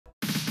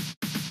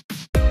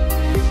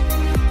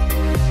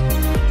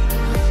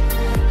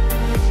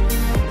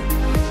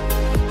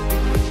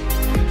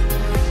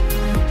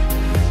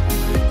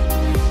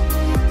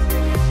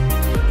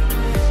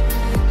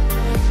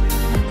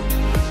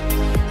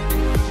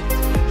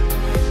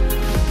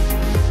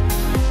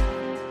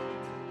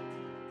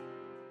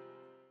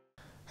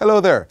Hello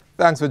there.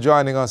 Thanks for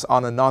joining us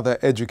on another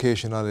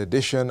educational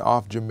edition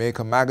of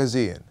Jamaica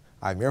Magazine.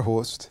 I'm your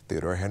host,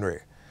 Theodore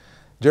Henry.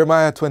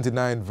 Jeremiah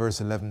 29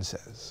 verse 11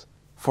 says,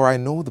 "For I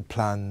know the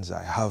plans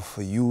I have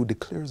for you,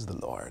 declares the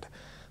Lord,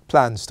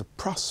 plans to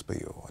prosper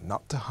you and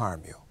not to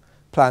harm you,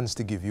 plans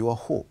to give you a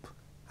hope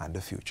and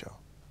a future."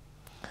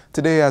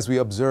 Today, as we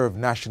observe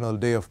National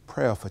Day of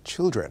Prayer for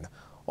Children,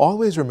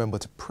 always remember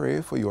to pray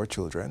for your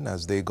children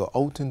as they go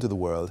out into the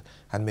world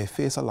and may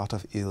face a lot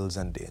of ills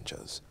and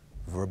dangers,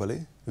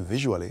 verbally,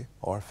 visually,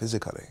 or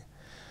physically.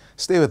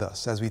 Stay with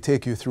us as we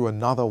take you through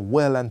another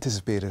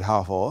well-anticipated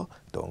half hour.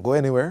 Don't go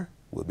anywhere.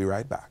 We'll be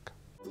right back.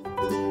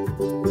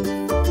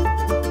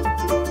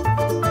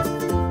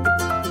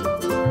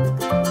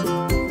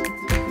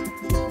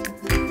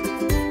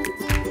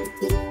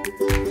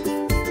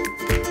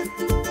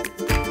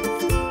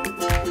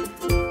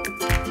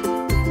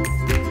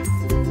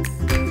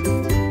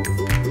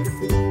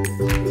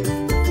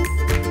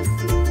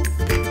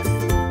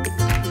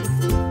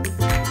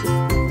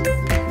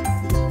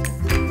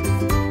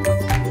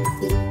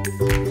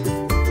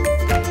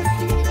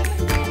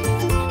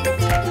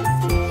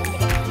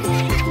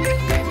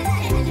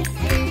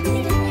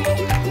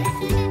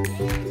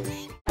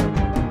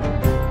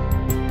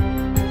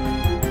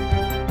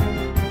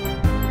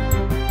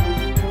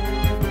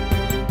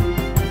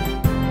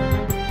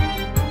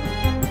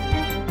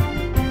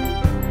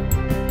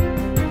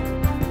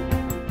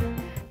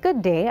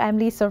 Good day, I'm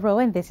Lisa Rowe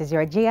and this is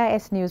your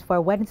GIS News for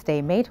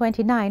Wednesday, May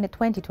 29,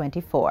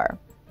 2024.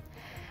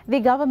 The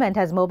government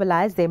has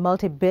mobilized a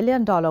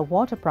multi-billion-dollar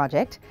water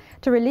project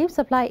to relieve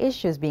supply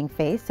issues being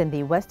faced in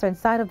the western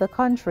side of the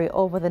country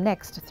over the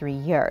next 3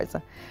 years.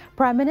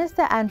 Prime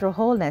Minister Andrew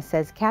Holness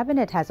says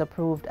Cabinet has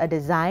approved a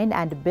design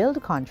and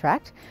build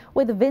contract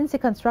with Vinci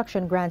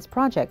Construction Grants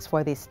Projects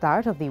for the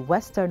start of the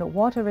Western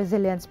Water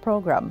Resilience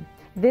Program.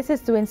 This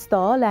is to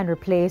install and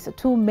replace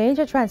 2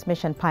 major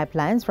transmission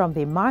pipelines from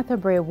the Martha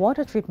Brae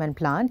Water Treatment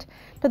Plant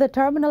to the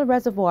Terminal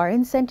Reservoir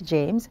in St.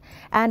 James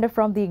and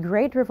from the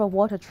Great River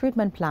Water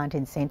Treatment Plant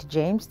in St.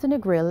 James to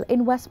Negril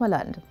in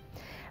Westmoreland.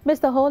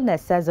 Mr.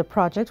 Holness says the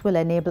project will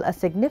enable a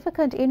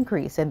significant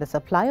increase in the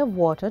supply of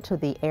water to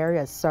the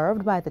areas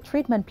served by the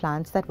treatment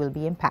plants that will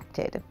be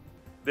impacted.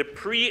 The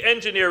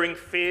pre-engineering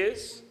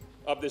phase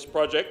of this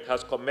project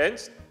has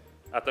commenced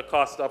at a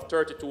cost of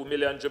 32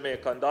 million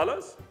Jamaican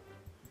dollars.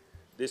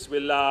 This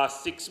will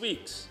last 6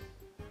 weeks.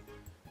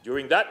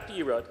 During that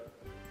period,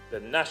 the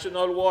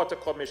National Water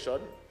Commission,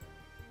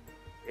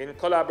 in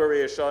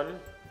collaboration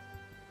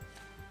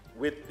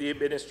with the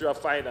Ministry of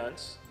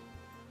Finance,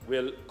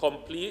 will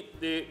complete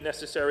the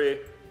necessary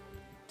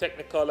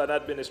technical and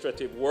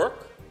administrative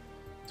work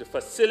to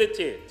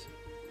facilitate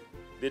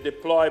the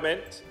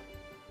deployment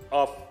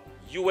of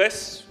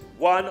US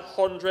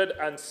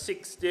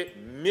 $160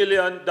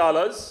 million,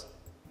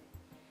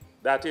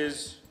 that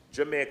is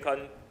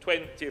Jamaican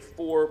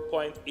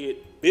 $24.8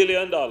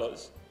 billion,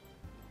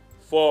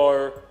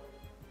 for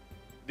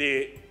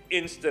the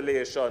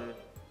installation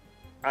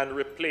and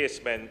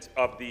replacement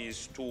of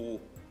these 2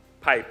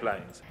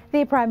 pipelines.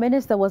 The Prime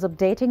Minister was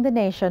updating the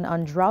nation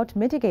on drought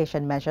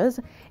mitigation measures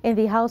in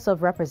the House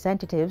of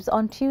Representatives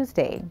on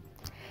Tuesday.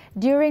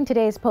 During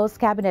today's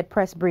post-cabinet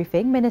press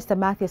briefing, Minister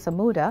Matthew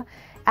Samuda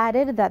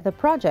added that the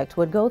project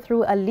would go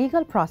through a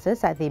legal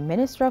process at the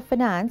Ministry of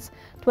Finance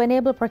to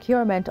enable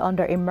procurement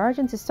under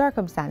emergency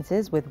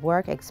circumstances, with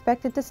work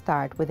expected to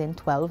start within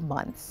 12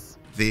 months.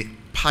 The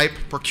pipe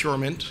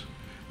procurement,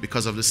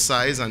 because of the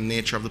size and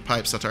nature of the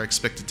pipes that are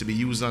expected to be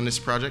used on this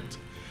project,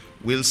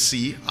 will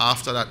see,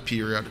 after that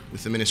period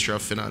with the Ministry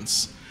of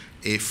Finance,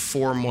 a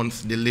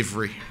 4-month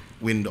delivery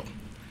window.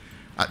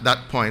 At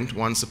that point,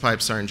 once the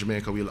pipes are in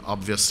Jamaica, we'll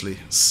obviously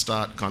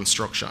start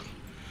construction.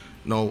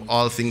 Now,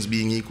 all things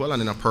being equal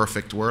and in a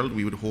perfect world,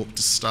 we would hope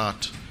to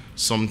start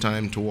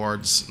sometime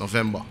towards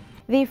November.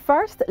 The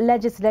first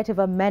legislative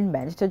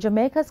amendment to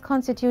Jamaica's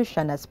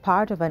constitution as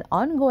part of an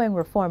ongoing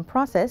reform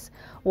process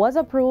was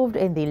approved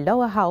in the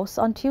lower house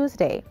on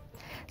Tuesday.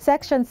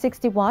 Section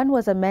 61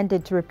 was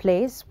amended to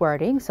replace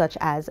wording such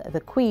as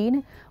the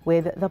Queen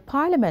with the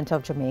Parliament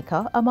of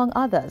Jamaica, among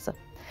others.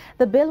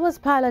 The bill was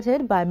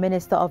piloted by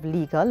Minister of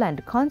Legal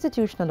and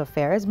Constitutional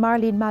Affairs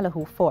Marlene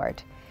Malahoo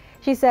Fort.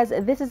 She says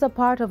this is a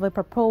part of a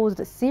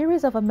proposed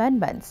series of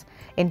amendments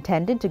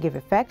intended to give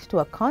effect to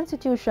a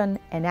constitution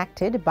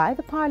enacted by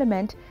the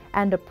Parliament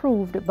and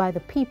approved by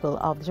the people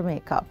of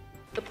Jamaica.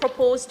 The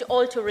proposed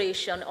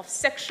alteration of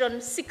Section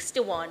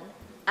 61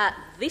 at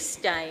this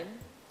time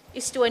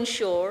is to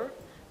ensure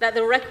that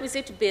the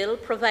requisite bill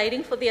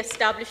providing for the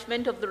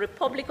establishment of the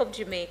Republic of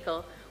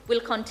Jamaica will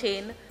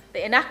contain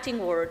the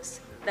enacting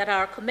words that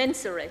are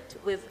commensurate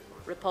with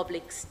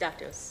Republic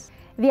status.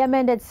 The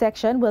amended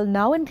section will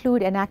now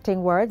include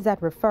enacting words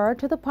that refer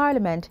to the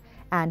Parliament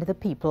and the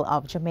people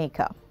of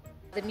Jamaica.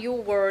 The new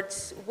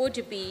words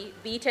would be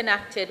it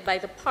enacted by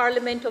the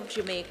Parliament of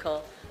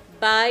Jamaica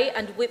by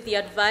and with the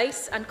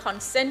advice and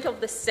consent of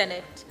the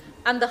Senate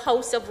and the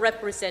House of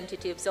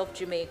Representatives of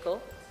Jamaica,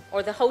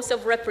 or the House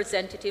of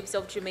Representatives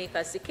of Jamaica,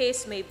 as the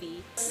case may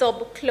be.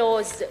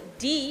 Subclause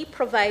D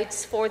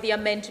provides for the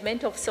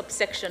amendment of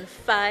subsection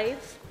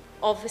 5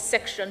 of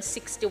section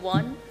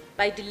 61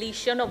 by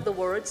deletion of the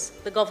words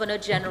 "the Governor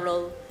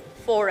General"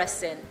 for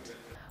assent.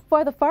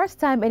 For the first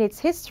time in its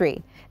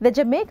history, the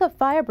Jamaica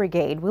Fire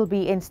Brigade will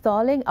be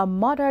installing a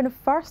modern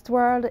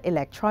first-world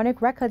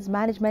electronic records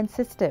management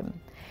system.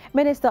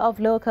 Minister of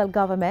Local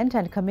Government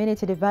and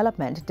Community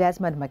Development,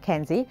 Desmond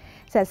McKenzie,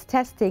 says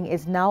testing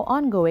is now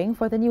ongoing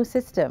for the new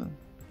system.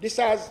 This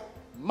has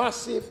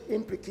massive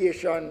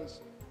implications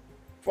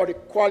for the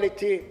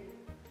quality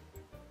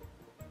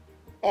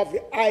of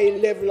the high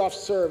level of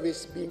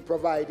service being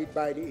provided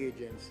by the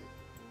agency.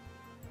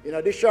 In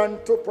addition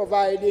to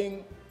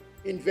providing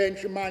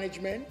inventory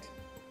management,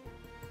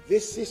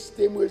 this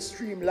system will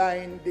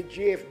streamline the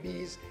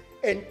JFB's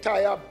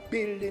entire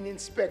building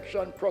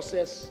inspection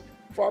process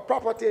for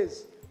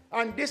properties.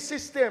 And this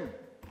system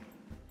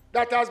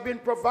that has been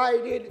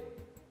provided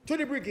to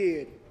the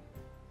brigade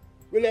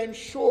will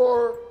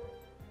ensure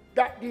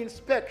that the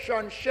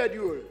inspection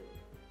schedule,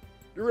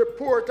 the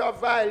report of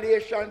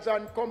violations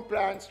and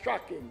compliance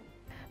tracking.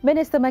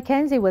 Minister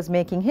McKenzie was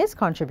making his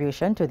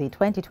contribution to the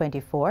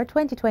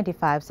 2024-2025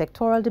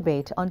 sectoral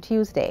debate on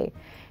Tuesday.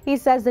 He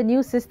says the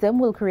new system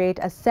will create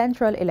a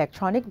central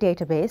electronic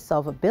database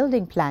of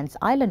building plans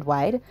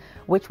island-wide,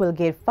 which will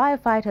give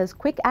firefighters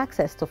quick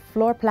access to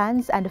floor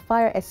plans and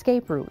fire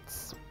escape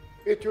routes.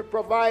 It will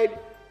provide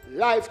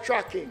live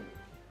tracking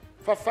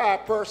for fire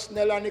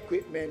personnel and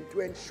equipment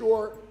to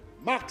ensure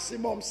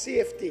maximum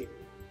safety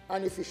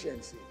and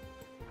efficiency.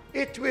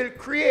 It will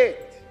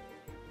create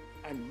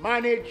and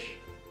manage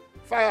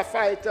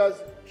firefighters'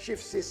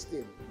 shift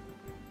system,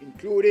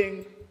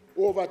 including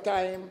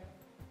overtime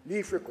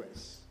leave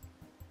requests,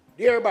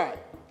 thereby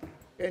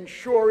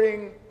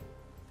ensuring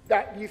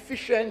that the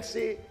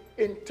efficiency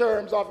in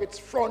terms of its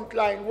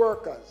frontline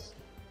workers,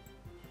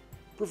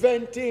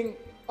 preventing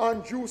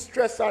undue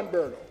stress and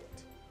burnout.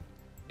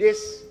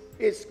 This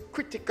is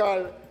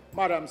critical,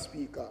 Madam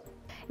Speaker.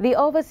 The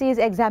Overseas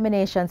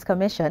Examinations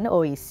Commission,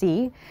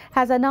 OEC,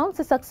 has announced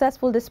the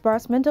successful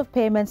disbursement of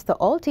payments to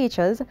all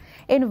teachers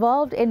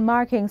involved in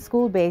marking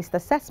school-based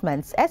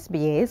assessments,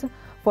 SBAs,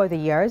 for the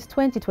years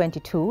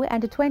 2022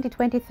 and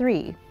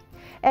 2023.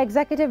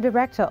 Executive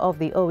Director of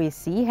the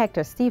OEC,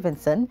 Hector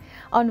Stevenson,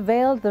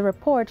 unveiled the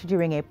report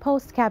during a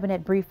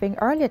post-cabinet briefing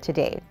earlier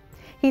today.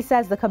 He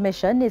says the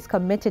Commission is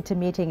committed to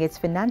meeting its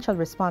financial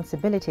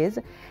responsibilities,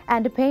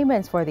 and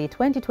payments for the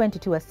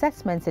 2022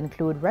 assessments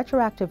include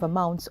retroactive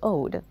amounts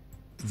owed.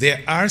 There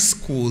are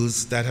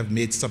schools that have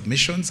made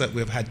submissions that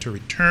we've had to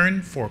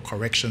return for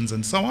corrections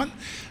and so on.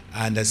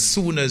 And as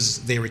soon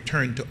as they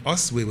return to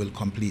us, we will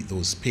complete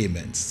those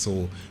payments.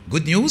 So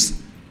good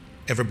news,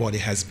 everybody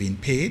has been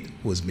paid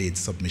who has made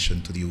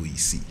submission to the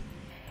OEC.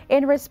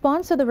 In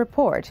response to the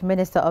report,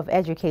 Minister of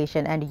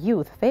Education and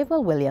Youth Favour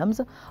Williams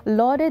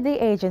lauded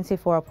the agency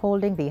for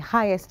upholding the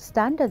highest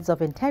standards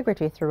of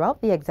integrity throughout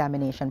the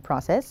examination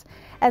process,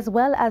 as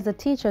well as the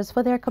teachers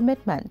for their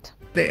commitment.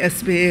 The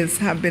SBAs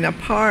have been a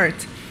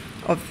part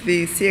of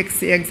the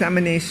CXC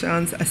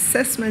examinations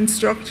assessment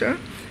structure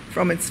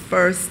from its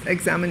first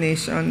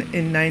examination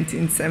in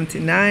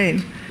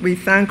 1979. We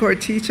thank our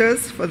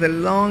teachers for the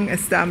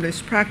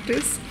long-established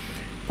practice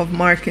of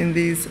marking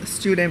these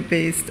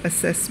student-based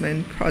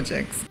assessment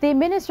projects. The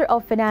Minister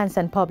of Finance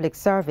and Public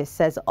Service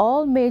says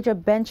all major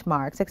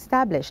benchmarks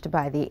established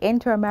by the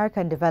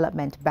Inter-American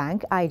Development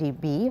Bank,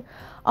 IDB,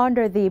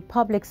 under the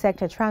Public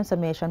Sector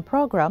Transformation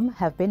Program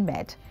have been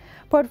met.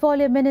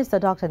 Portfolio Minister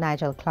Dr.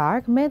 Nigel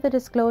Clark made the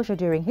disclosure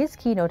during his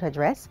keynote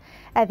address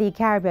at the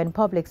Caribbean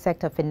Public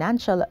Sector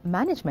Financial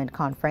Management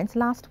Conference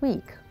last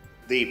week.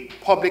 The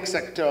Public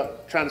Sector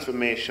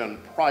Transformation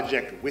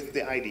Project with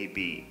the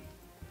IDB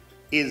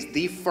is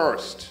the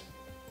first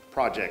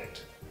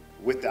project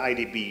with the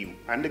IDB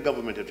and the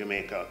government of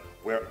Jamaica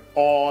where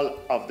all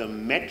of the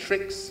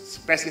metrics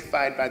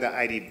specified by the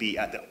IDB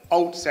at the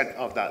outset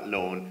of that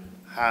loan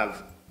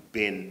have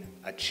been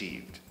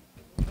achieved.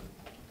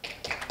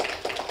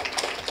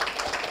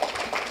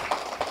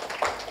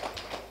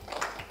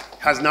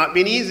 Has not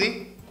been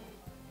easy,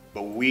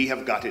 but we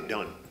have got it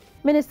done.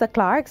 Minister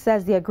Clark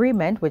says the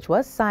agreement, which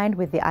was signed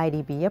with the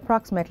IDB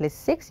approximately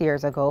 6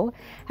 years ago,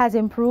 has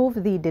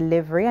improved the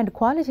delivery and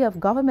quality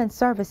of government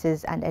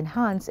services and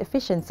enhanced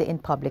efficiency in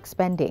public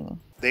spending.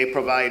 They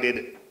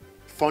provided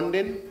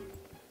funding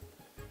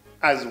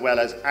as well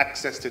as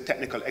access to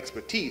technical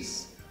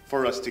expertise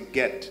for us to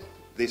get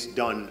this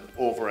done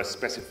over a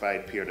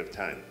specified period of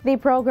time. The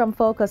program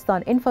focused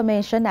on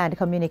information and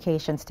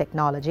communications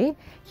technology,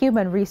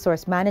 human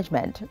resource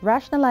management,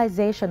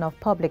 rationalization of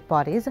public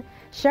bodies,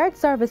 shared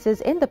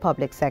services in the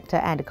public sector,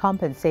 and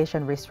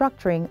compensation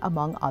restructuring,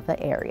 among other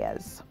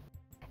areas.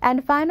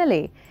 And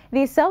finally,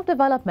 the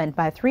self-development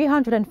by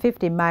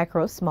 350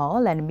 micro,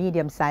 small and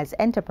medium-sized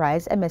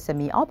enterprise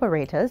MSME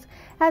operators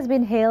has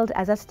been hailed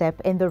as a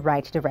step in the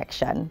right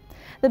direction.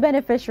 The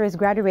beneficiaries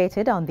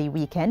graduated on the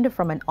weekend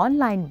from an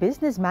online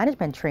business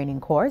management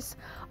training course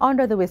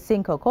under the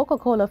Wisynco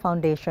Coca-Cola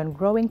Foundation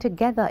Growing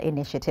Together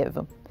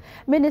initiative.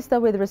 Minister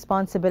with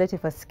responsibility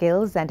for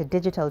skills and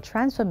digital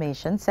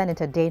transformation,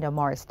 Senator Dana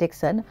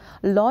Morris-Dixon,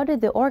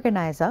 lauded the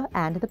organizer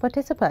and the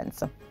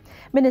participants.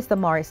 Minister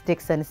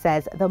Morris-Dixon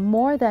says the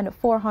more than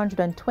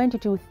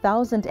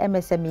 422,000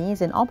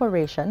 MSMEs in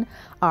operation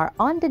are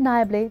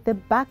undeniably the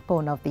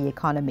backbone of the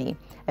economy,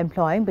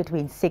 employing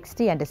between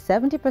 60% and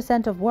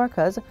 70% of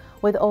workers,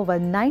 with over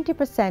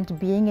 90%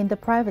 being in the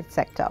private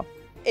sector.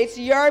 It's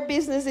your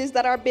businesses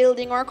that are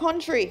building our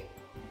country.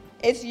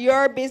 It's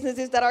your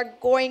businesses that are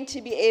going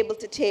to be able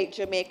to take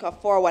Jamaica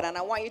forward, and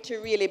I want you to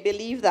really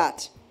believe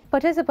that.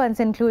 Participants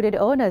included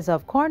owners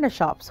of corner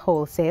shops,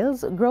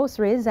 wholesales,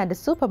 groceries and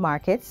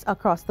supermarkets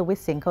across the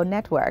Wisynco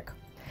network.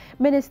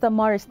 Minister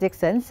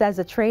Morris-Dixon says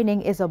the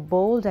training is a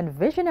bold and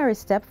visionary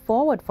step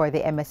forward for the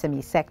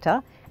MSME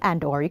sector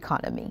and our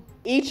economy.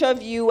 Each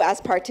of you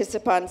as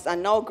participants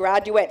and now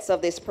graduates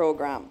of this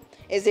program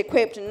is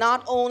equipped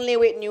not only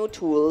with new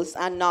tools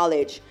and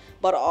knowledge,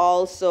 but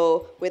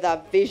also with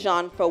a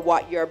vision for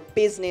what your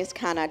business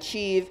can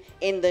achieve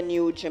in the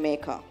new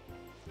Jamaica.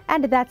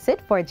 And that's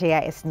it for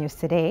JIS News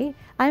Today.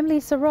 I'm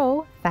Lisa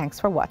Rowe. Thanks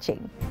for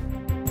watching.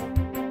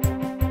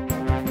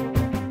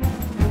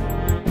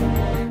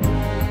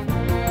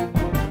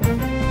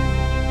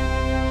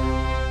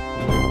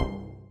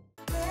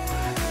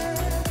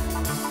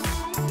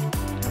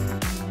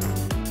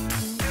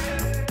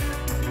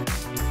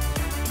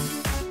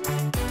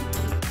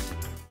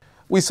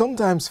 We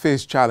sometimes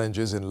face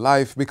challenges in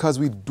life because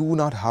we do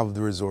not have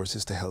the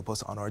resources to help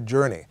us on our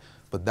journey,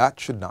 but that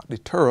should not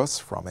deter us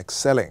from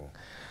excelling.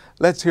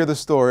 Let's hear the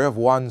story of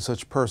one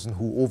such person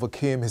who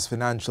overcame his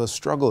financial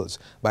struggles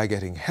by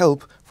getting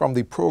help from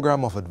the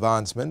Program of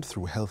Advancement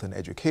through Health and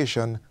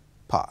Education,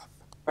 PATH.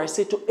 I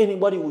say to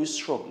anybody who is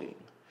struggling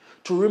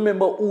to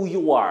remember who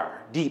you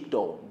are deep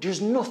down.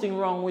 There's nothing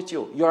wrong with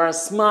you. You're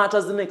as smart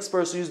as the next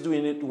person who's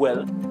doing it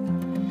well.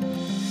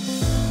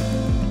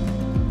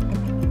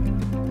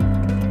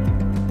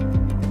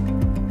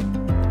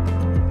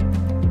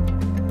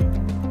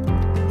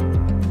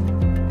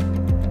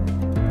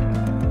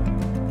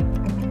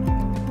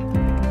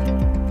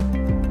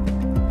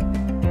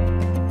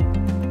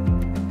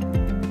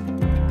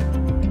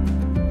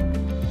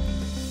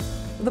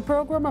 The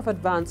Program of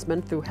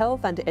Advancement through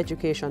Health and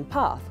Education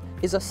PATH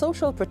is a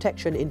social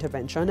protection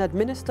intervention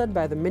administered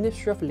by the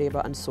Ministry of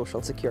Labour and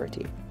Social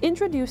Security.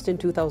 Introduced in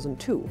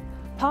 2002,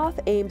 PATH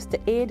aims to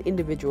aid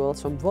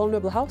individuals from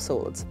vulnerable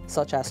households,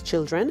 such as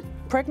children,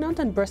 pregnant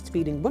and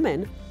breastfeeding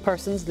women,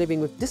 persons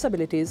living with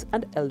disabilities,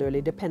 and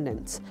elderly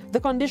dependents. The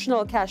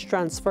Conditional Cash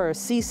Transfer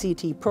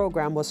CCT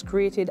program was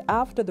created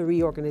after the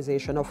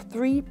reorganization of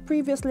 3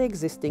 previously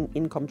existing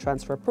income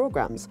transfer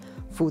programs: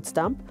 food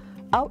stamp,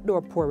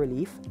 outdoor poor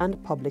relief,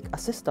 and public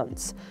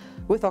assistance.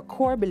 With a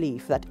core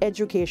belief that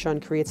education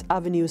creates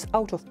avenues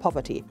out of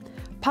poverty,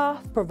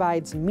 PATH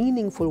provides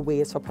meaningful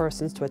ways for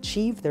persons to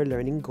achieve their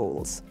learning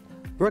goals.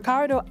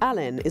 Ricardo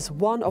Allen is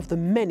one of the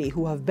many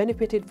who have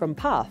benefited from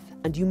PATH,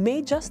 and you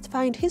may just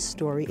find his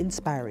story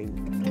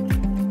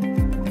inspiring.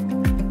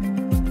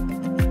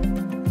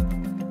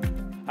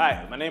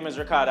 Hi, my name is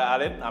Ricardo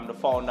Allen. I'm the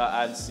founder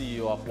and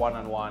CEO of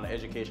One-on-One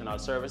Educational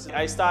Services.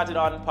 I started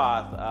on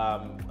PATH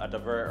at a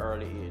very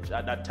early age.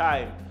 At that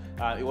time,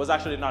 it was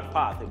actually not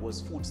PATH, it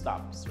was food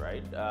stamps,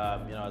 right?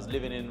 I was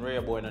living in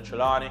Rehoboth in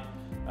Trelawney.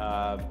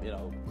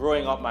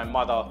 Growing up, my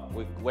mother,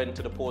 we went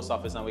to the post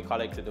office and we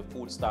collected the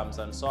food stamps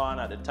and so on.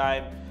 At the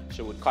time,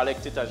 she would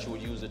collect it and she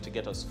would use it to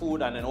get us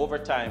food. And then over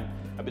time,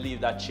 I believe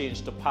that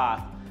changed to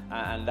PATH,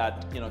 and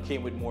that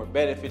came with more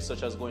benefits,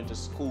 such as going to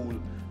school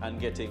and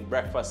getting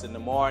breakfast in the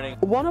morning.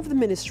 One of the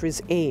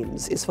ministry's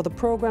aims is for the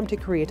program to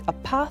create a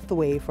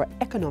pathway for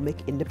economic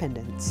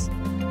independence.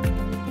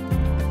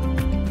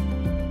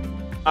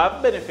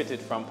 I've benefited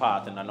from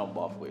PATH in a number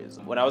of ways.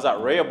 When I was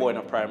at Rehoboth in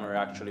a primary,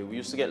 actually, we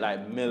used to get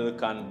like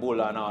milk and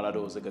bulla and all of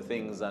those like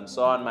things and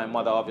so on. My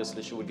mother,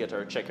 obviously, she would get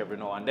her check every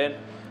now and then,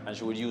 and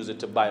she would use it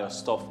to buy us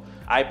stuff.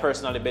 I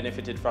personally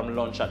benefited from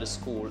lunch at the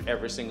school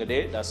every single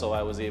day. That's how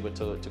I was able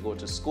to go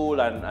to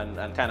school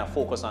and kind of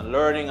focus on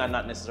learning and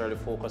not necessarily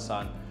focus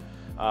on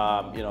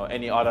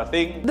any other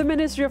thing. The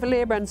Ministry of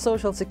Labour and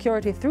Social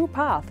Security through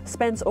PATH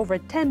spends over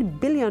 $10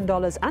 billion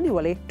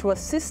annually to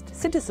assist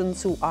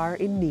citizens who are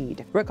in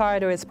need.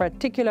 Ricardo is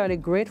particularly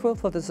grateful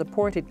for the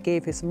support it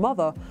gave his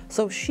mother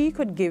so she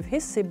could give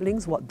his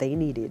siblings what they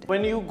needed.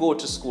 When you go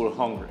to school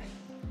hungry,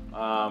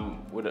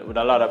 with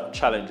a lot of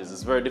challenges,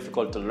 it's very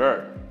difficult to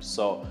learn.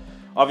 So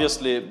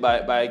obviously,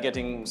 by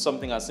getting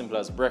something as simple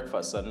as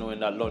breakfast and knowing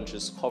that lunch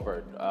is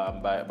covered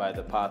by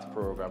the PATH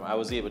program, I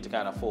was able to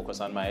kind of focus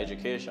on my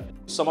education.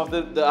 Some of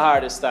the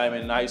hardest time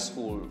in high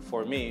school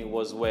for me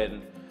was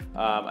when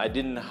I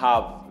didn't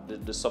have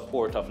the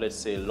support of, let's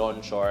say,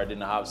 lunch, or I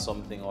didn't have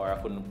something, or I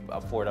couldn't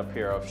afford a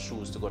pair of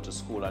shoes to go to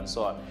school and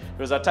so on.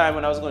 There was a time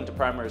when I was going to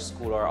primary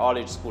school or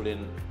all-age school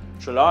in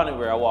Trelawney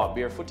where I walked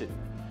barefooted.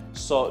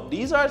 So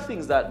these are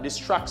things that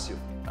distracts you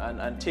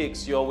and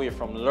takes you away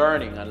from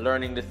learning and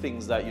learning the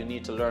things that you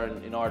need to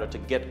learn in order to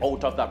get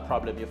out of that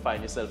problem you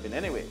find yourself in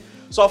anyway.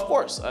 So of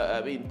course,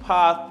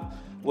 PATH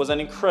was an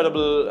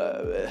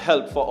incredible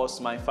help for us,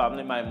 my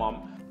family, my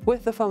mom.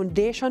 With the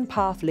foundation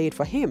path laid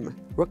for him,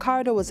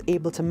 Ricardo was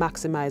able to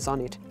maximize on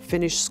it,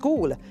 finish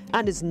school,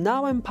 and is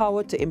now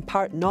empowered to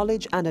impart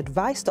knowledge and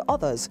advice to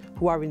others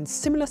who are in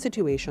similar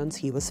situations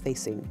he was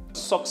facing.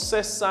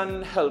 Success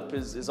and help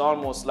is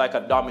almost like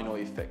a domino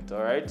effect,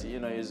 all right? You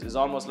know, it's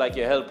almost like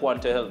you help one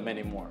to help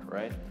many more,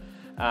 right?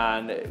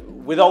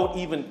 And without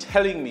even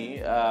telling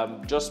me,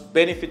 just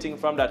benefiting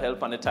from that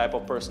help and the type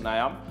of person I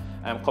am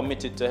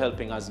committed to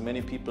helping as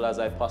many people as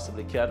I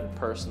possibly can,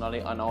 personally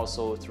and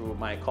also through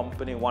my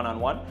company,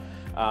 one-on-one.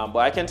 But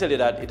I can tell you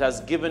that it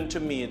has given to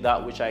me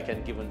that which I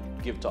can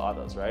give to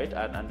others, right?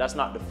 And that's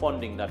not the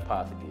funding that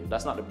path gave.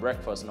 That's not the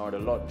breakfast nor the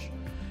lunch.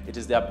 It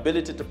is the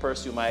ability to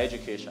pursue my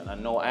education.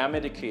 And now I am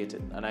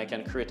educated and I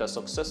can create a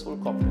successful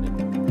company.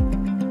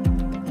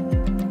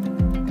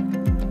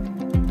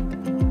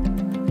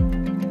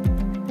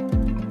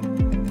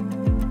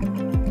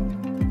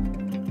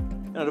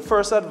 The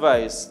first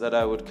advice that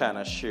I would kind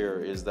of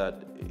share is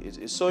that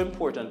it's so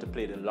important to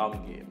play the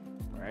long game,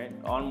 right?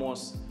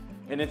 Almost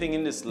anything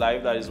in this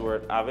life that is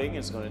worth having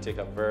is going to take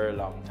a very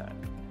long time.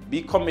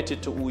 Be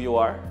committed to who you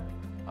are.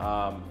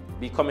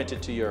 Be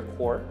committed to your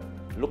core.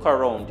 Look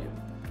around you.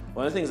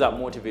 One of the things that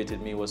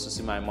motivated me was to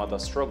see my mother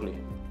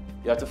struggling.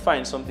 You have to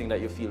find something that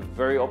you feel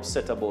very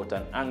upset about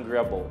and angry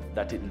about,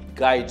 that it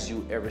guides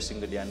you every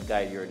single day and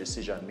guide your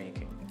decision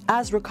making.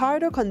 As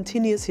Ricardo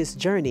continues his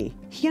journey,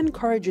 he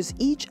encourages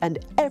each and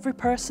every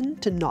person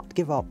to not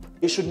give up.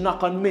 You should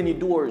knock on many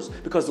doors,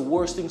 because the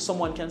worst thing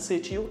someone can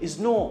say to you is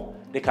no.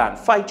 They can't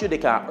fight you, they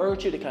can't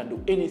hurt you, they can't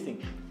do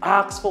anything.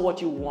 Ask for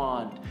what you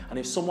want. And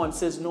if someone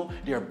says no,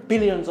 there are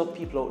billions of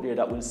people out there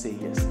that will say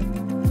yes.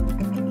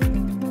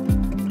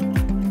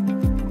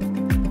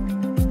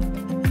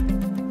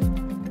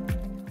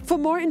 For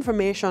more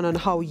information on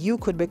how you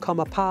could become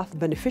a PATH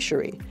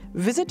beneficiary,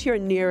 visit your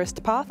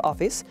nearest PATH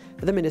office,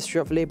 the Ministry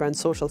of Labour and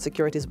Social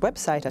Security's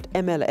website at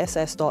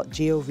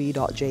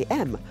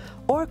mlss.gov.jm,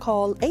 or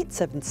call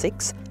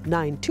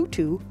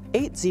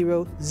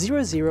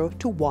 876-922-8000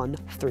 to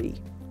 13.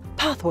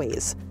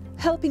 Pathways,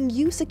 helping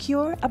you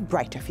secure a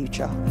brighter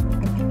future.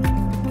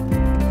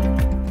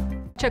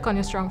 Check on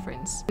your strong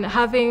friends.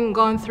 Having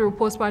gone through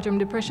postpartum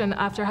depression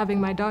after having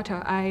my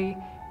daughter, I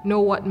know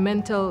what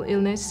mental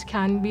illness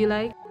can be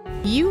like.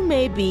 You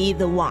may be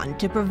the one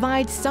to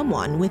provide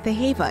someone with a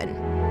haven.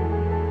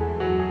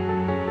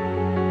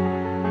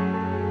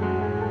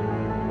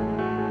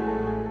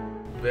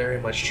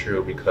 Very much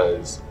true,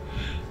 because,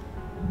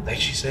 like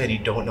she said, you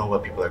don't know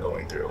what people are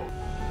going through.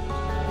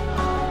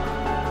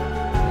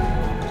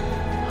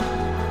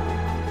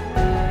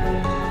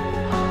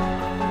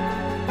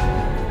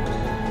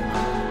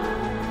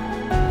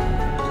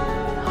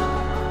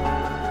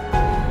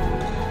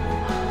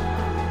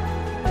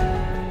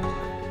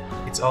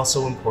 It's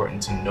also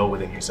important to know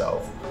within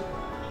yourself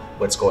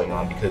what's going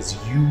on, because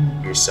you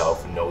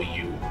yourself know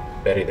you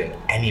better than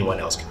anyone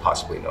else could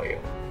possibly know you.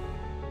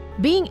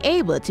 Being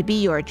able to be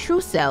your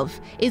true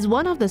self is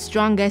one of the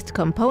strongest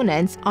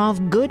components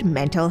of good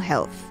mental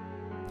health.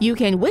 You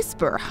can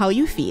whisper how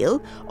you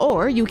feel,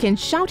 or you can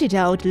shout it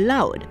out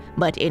loud,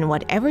 but in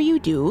whatever you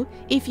do,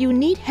 if you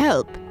need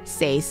help,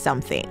 say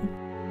something.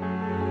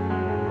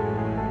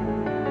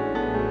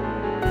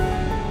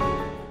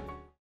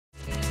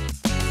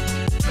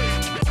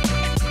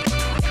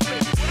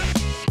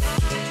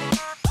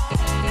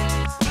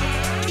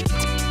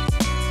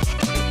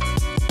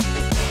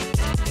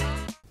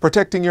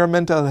 Protecting your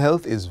mental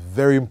health is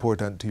very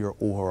important to your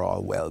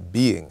overall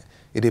well-being.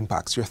 It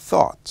impacts your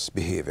thoughts,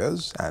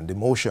 behaviors, and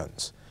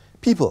emotions.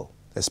 People,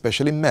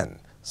 especially men,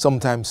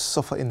 sometimes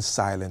suffer in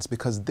silence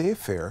because they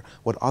fear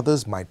what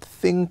others might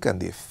think and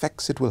the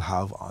effects it will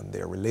have on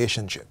their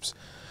relationships.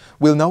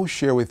 We'll now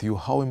share with you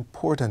how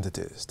important it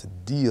is to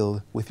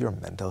deal with your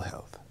mental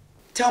health.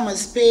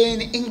 Thomas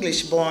Paine,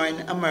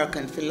 English-born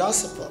American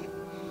philosopher,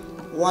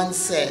 once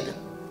said,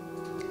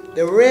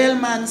 "The real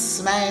man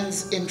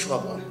smiles in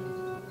trouble,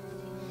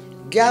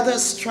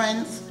 gathers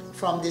strength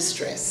from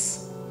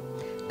distress,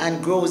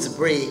 and grows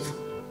brave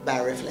by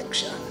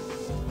reflection."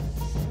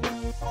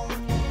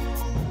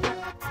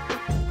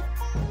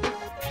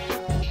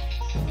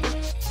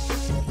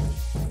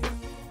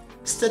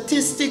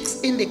 Statistics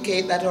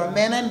indicate that our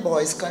men and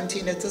boys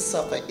continue to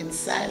suffer in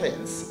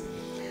silence,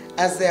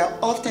 as they are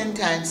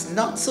oftentimes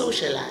not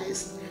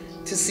socialized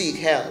to seek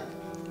help,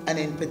 and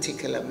in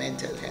particular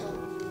mental health.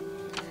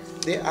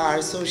 They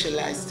are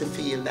socialized to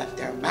feel that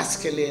they're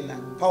masculine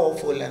and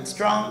powerful and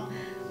strong,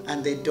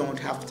 and they don't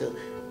have to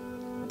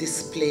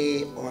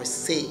display or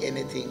say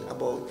anything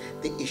about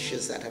the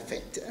issues that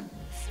affect them.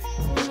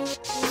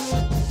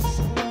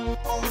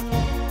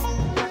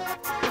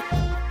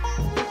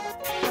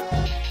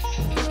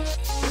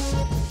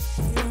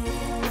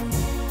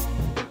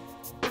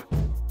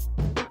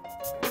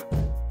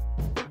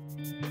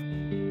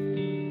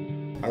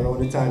 Around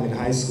the time in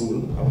high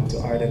school, I went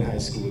to Arden High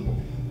School.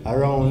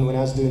 Around when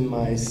I was doing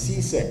my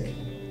CSEC,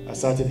 I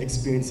started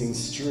experiencing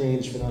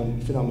strange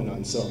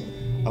phenomenon. So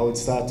I would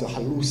start to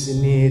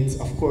hallucinate.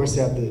 Of course,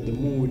 I have the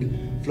mood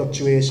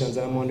fluctuations,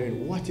 and I'm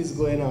wondering what is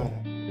going on.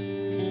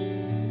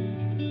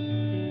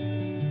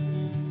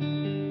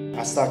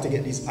 I start to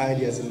get these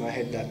ideas in my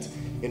head that,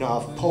 you know, I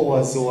have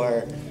powers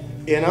or,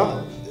 you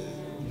know,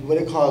 what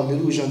they call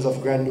delusions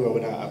of grandeur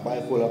when a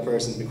bipolar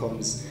person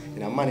becomes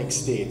in a manic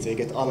state. So you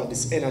get all of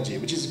this energy,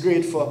 which is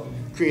great for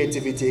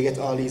creativity. You get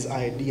all these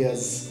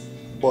ideas,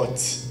 but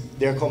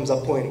there comes a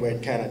point where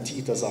it kind of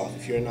teeters off.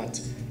 If you're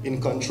not in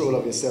control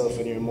of yourself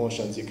and your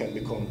emotions, you can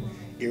become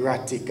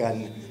erratic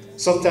and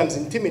sometimes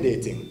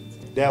intimidating.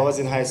 There I was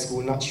in high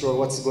school, not sure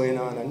what's going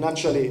on, and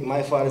naturally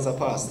my father's a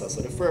pastor,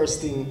 so the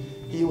first thing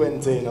he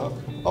went to,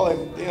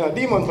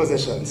 demon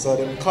possession. So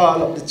they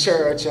call up the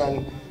church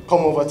and come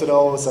over to the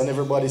house and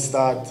everybody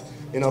start,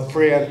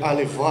 pray and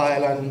olive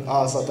oil and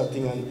all sort of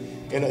thing.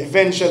 And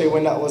eventually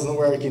when that wasn't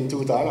working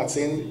too, I'm not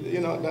saying,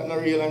 that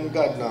not real and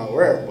God now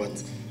work,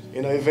 but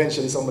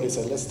eventually somebody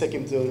said, let's take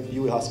him to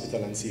UWI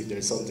hospital and see if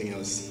there's something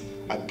else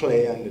at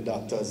play, and the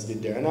doctors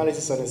did their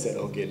analysis and they said,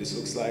 okay, this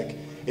looks like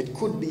it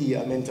could be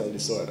a mental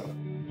disorder.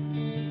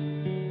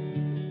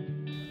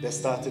 They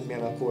started me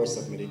on a course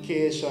of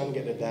medication,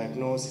 get the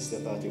diagnosis. They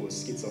thought it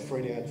was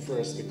schizophrenia at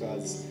first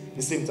because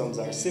the symptoms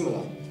are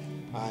similar.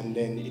 And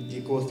then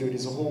you go through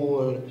this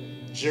whole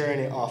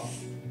journey of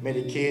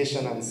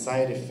medication and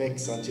side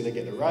effects until you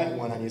get the right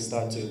one, and you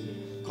start to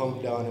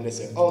come down and they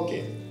say,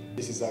 okay,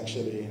 this is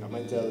actually a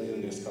mental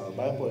illness called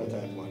bipolar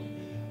type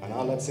 1. And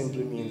all that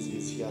simply means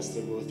is he has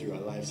to go through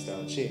a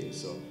lifestyle change.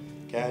 So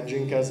can't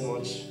drink as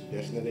much,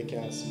 definitely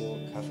can't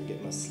smoke, have to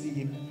get my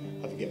sleep,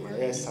 have to get my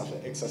rest, have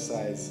to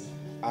exercise,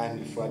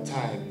 and for a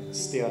time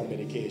stay on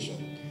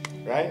medication,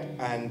 right?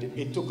 And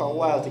it took a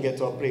while to get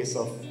to a place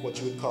of what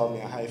you would call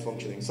me a high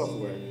functioning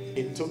software.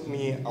 It took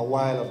me a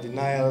while of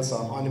denials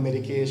on the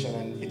medication,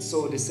 and it's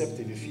so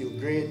deceptive. You feel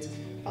great,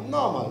 I'm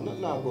normal,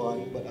 not go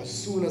on, but as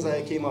soon as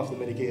I came off the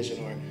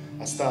medication or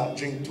I start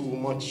drink too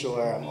much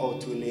or I'm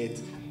out too late,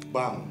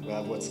 bam, we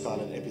have what's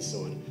called an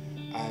episode.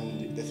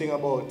 And the thing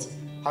about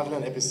having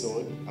an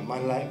episode, a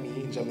man like me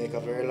in Jamaica,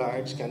 very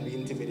large, can be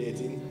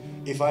intimidating.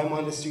 If I'm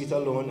on the street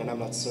alone and I'm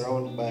not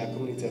surrounded by a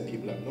community of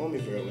people that know me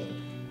very well,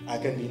 I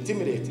can be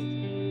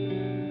intimidating.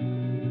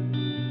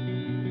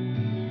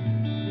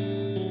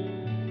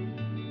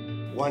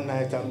 One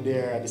night I'm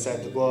there, I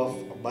decide to go off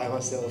by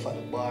myself at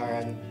the bar,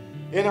 and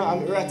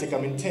I'm erratic,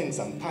 I'm intense,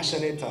 I'm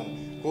passionate,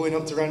 I'm going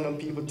up to random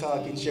people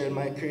talking, sharing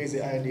my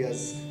crazy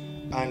ideas,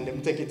 and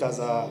them take it as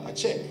a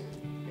check.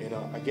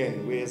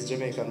 Again, we as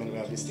Jamaican men, we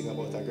have this thing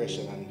about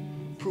aggression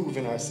and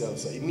proving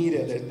ourselves. So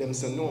immediately them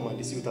say, no man,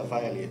 this youth a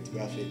violate, we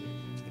have to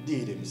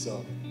deal him.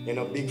 So,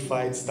 big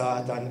fight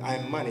start and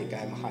I'm manic,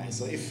 I'm high.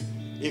 So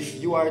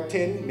if you are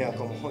 10, me I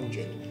come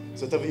 100.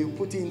 So whatever you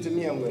put into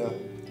me, I'm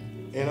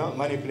gonna,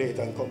 manipulate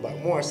and come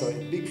back more. So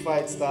big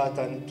fight start,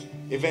 and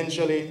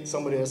eventually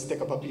somebody else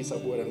take up a piece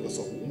of board and go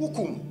so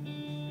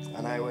wookum.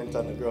 And I went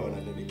on the ground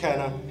and it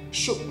kind of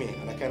shook me,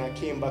 and I kind of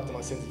came back to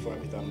my senses for a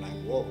bit. I'm like,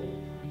 whoa,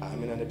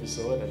 I'm in an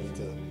episode, I need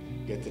to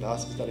get to the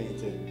hospital, I need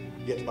to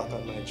get back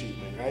on my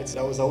treatment, right? So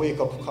that was a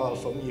wake-up call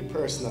for me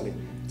personally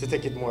to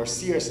take it more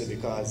seriously,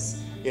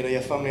 because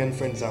your family and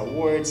friends are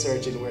worried,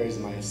 searching where is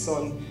my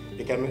son.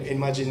 You can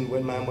imagine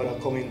when my mother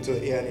come into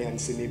A&E and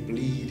see me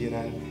bleeding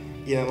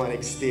and in a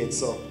manic state.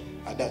 So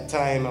at that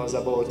time I was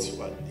about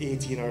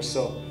 18 or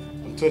so.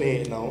 I'm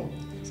 28 now,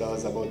 so that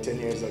was about 10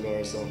 years ago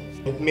or so.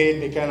 It made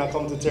me kind of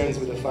come to terms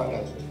with the fact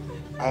that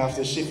I have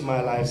to shift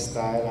my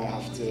lifestyle, I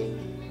have to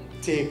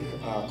take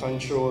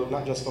control,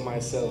 not just for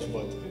myself,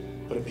 but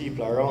for the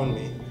people around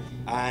me.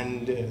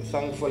 And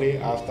thankfully,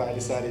 after I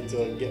decided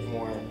to get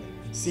more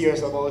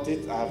serious about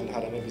it, I haven't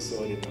had an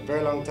episode in a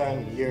very long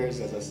time,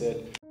 years, as I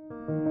said.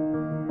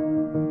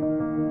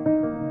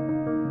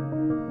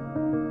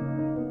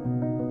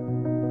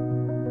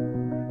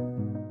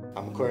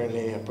 I'm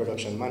currently a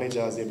production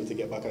manager. I was able to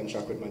get back on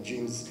track with my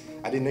dreams.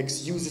 I didn't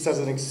use this as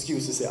an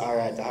excuse to say, all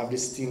right, I have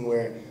this thing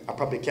where I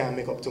probably can't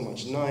make up too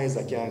much noise,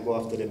 I can't go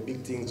after the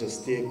big things,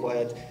 just stay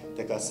quiet,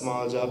 take a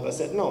small job. I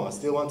said, no, I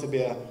still want to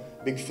be a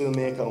big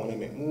filmmaker. I want to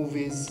make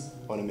movies,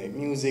 I want to make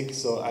music.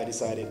 So I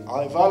decided,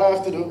 if all I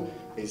have to do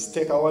is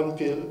take one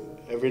pill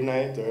every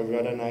night or every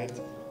other night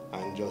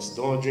and just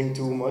don't drink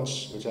too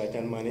much, which I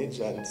can manage,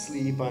 and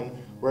sleep and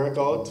work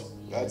out.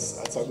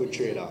 That's a good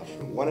trade-off.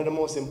 One of the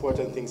most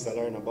important things I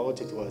learned about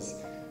it was,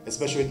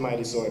 especially with my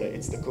disorder,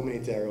 it's the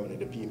community around it,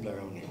 the people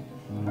around it.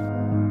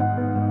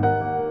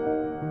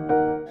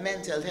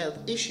 Mental health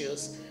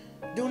issues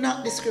do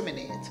not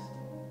discriminate.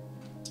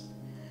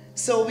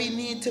 So we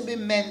need to be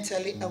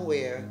mentally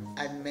aware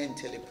and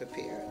mentally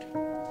prepared.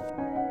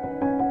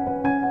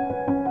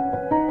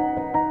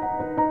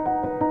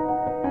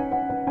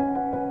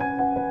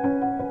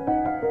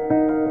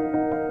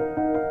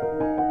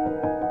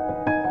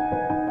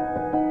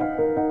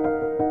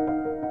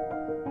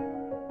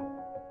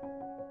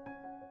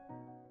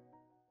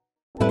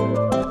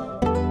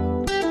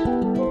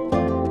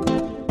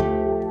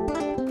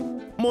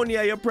 Money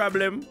are your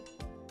problem,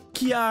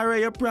 car are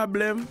your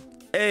problem.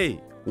 Hey,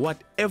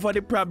 whatever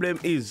the problem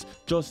is,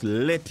 just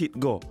let it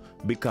go,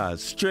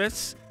 because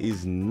stress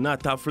is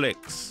not a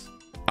flex.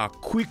 A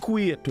quick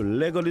way to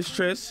let go the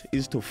stress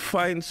is to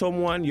find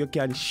someone you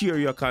can share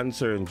your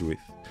concerns with.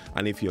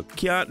 And if you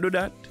can't do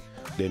that,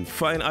 then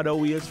find other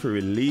ways to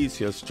release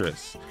your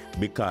stress,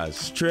 because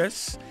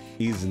stress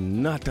is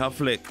not a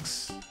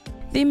flex.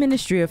 The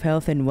Ministry of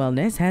Health and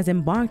Wellness has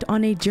embarked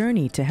on a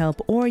journey to help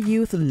our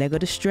youth let go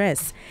the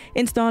stress,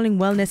 installing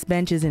wellness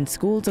benches in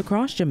schools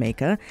across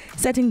Jamaica,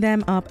 setting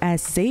them up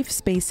as safe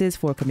spaces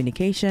for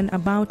communication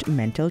about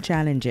mental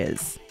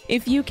challenges.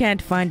 If you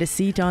can't find a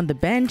seat on the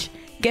bench,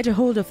 get a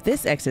hold of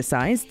this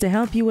exercise to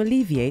help you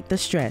alleviate the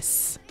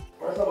stress.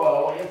 First of all,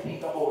 I want you to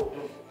think about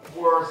the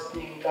worst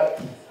thing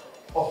that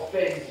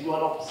offends you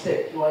and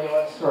upsets you and you're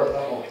uncertain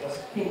about.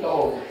 Just think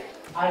about it.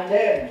 And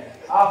then,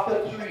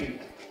 after 3,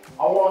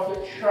 I want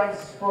to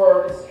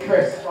transfer the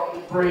stress from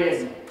the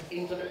brain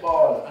into the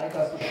ball, and it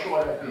has to show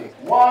on the face.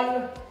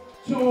 1,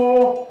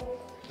 2,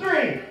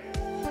 3.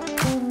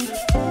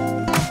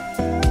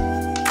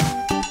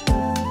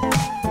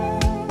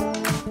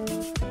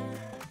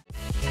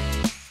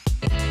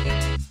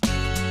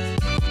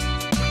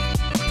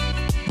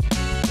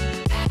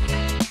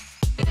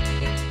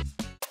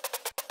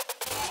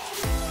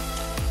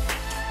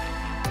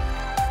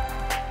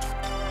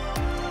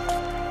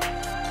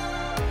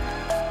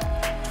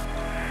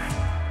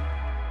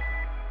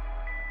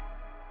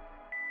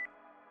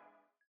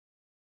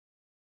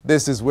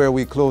 This is where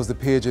we close the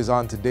pages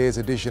on today's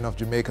edition of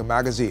Jamaica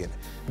Magazine.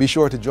 Be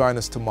sure to join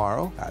us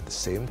tomorrow at the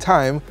same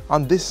time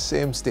on this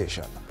same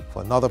station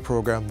for another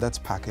program that's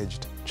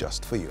packaged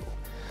just for you.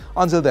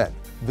 Until then,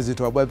 visit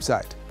our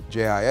website,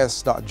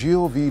 jis.gov.jm,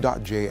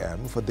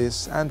 for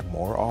this and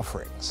more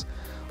offerings.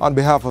 On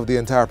behalf of the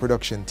entire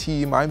production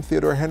team, I'm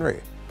Theodore Henry,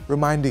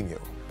 reminding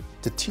you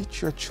to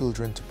teach your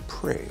children to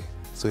pray,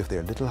 so if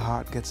their little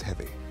heart gets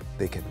heavy,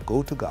 they can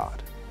go to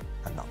God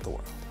and not the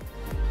world.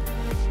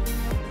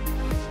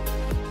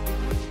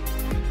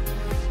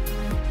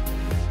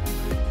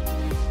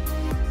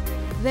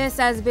 This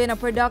has been a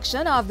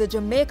production of the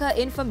Jamaica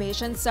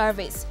Information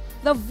Service,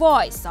 the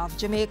voice of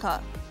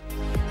Jamaica.